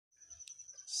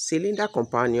Cylinder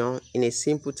companion in a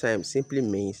simple term simply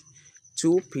means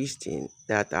two pistons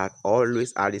that are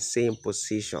always at the same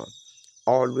position,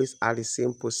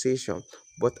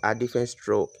 but at different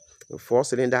stroke. In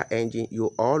four-cylinder engine,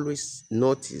 you always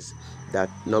notice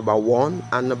that number one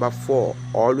and number four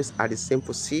always at the same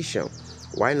position,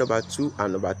 while number two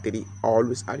and number three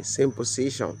always at the same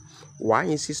position. While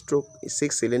in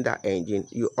six-cylinder engine,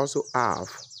 you also have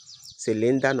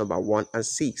cylinder number 1 and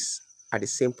 6 at the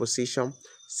same position,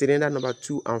 cylinder number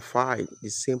 2 and 5 the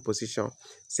same position,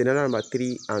 cylinder number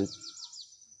 3 and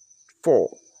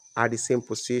 4 at the same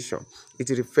position. It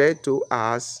is referred to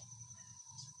as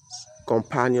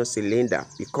companion cylinder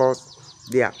because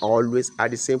they are always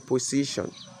at the same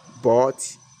position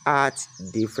but at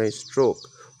different stroke.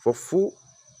 For full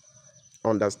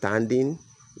understanding,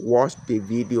 watch the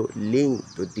video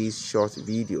linked to this short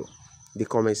video, the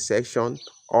comment section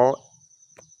or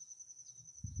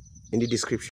in the description.